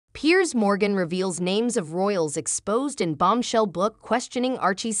Piers Morgan reveals names of royals exposed in bombshell book questioning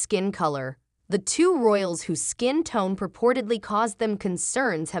Archie's skin color. The two royals whose skin tone purportedly caused them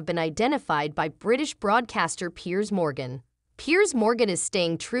concerns have been identified by British broadcaster Piers Morgan. Piers Morgan is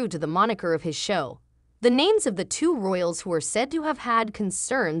staying true to the moniker of his show. The names of the two royals who are said to have had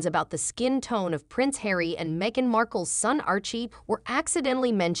concerns about the skin tone of Prince Harry and Meghan Markle's son Archie were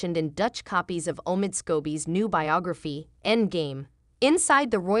accidentally mentioned in Dutch copies of Omid Scobie's new biography, Endgame, Inside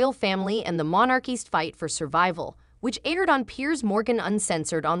the Royal Family and the Monarchy's Fight for Survival, which aired on Piers Morgan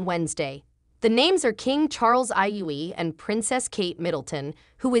Uncensored on Wednesday. The names are King Charles IUE and Princess Kate Middleton,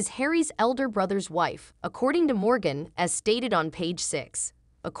 who is Harry's elder brother's wife, according to Morgan, as stated on page 6.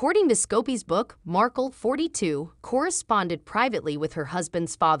 According to Scobie's book, Markle, 42, corresponded privately with her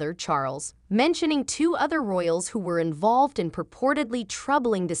husband's father, Charles, mentioning two other royals who were involved in purportedly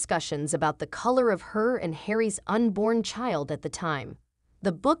troubling discussions about the color of her and Harry's unborn child at the time.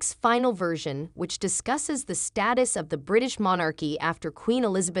 The book's final version, which discusses the status of the British monarchy after Queen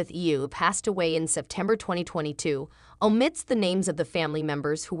Elizabeth II passed away in September 2022, omits the names of the family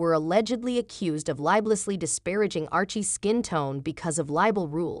members who were allegedly accused of libelously disparaging Archie's skin tone because of libel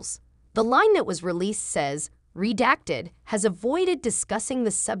rules. The line that was released says, "Redacted has avoided discussing the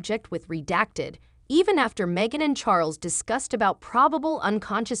subject with Redacted, even after Meghan and Charles discussed about probable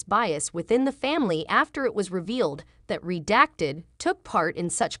unconscious bias within the family after it was revealed that Redacted took part in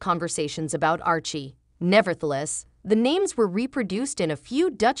such conversations about Archie." Nevertheless, the names were reproduced in a few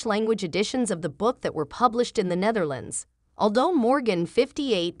Dutch-language editions of the book that were published in the Netherlands. Although Morgan,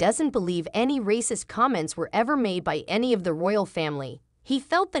 58, doesn't believe any racist comments were ever made by any of the royal family, he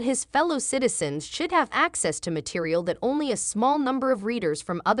felt that his fellow citizens should have access to material that only a small number of readers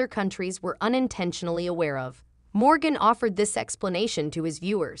from other countries were unintentionally aware of. Morgan offered this explanation to his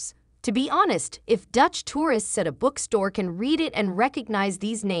viewers. "To be honest, if Dutch tourists at a bookstore can read it and recognize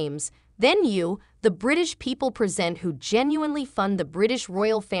these names, then you, the British people present who genuinely fund the British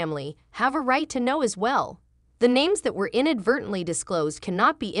royal family, have a right to know as well." The names that were inadvertently disclosed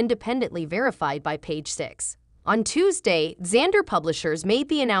cannot be independently verified by page 6. On Tuesday, Xander Publishers made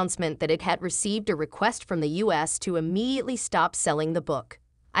the announcement that it had received a request from the U.S. to immediately stop selling the book.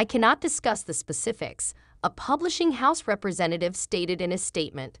 "I cannot discuss the specifics," a publishing house representative stated in a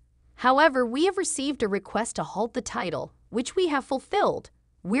statement. "However, we have received a request to halt the title, which we have fulfilled.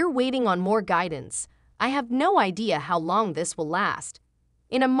 We're waiting on more guidance. I have no idea how long this will last."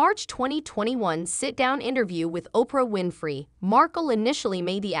 In a March 2021 sit-down interview with Oprah Winfrey, Markle initially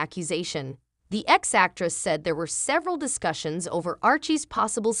made the accusation. The ex-actress said there were several discussions over Archie's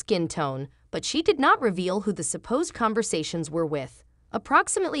possible skin tone, but she did not reveal who the supposed conversations were with.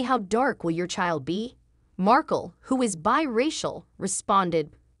 "Approximately how dark will your child be?" Markle, who is biracial,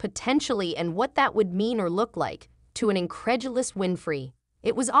 responded, "Potentially, and what that would mean or look like," to an incredulous Winfrey.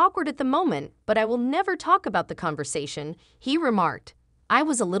 "It was awkward at the moment, but I will never talk about the conversation," he remarked. "I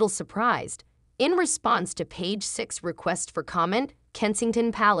was a little surprised." In response to page 6 request for comment,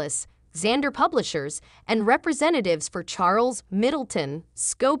 Kensington Palace, Xander Publishers, and representatives for Charles, Middleton,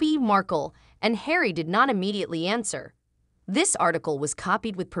 Scobie, Markle, and Harry did not immediately answer. This article was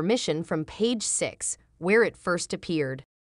copied with permission from page 6, where it first appeared.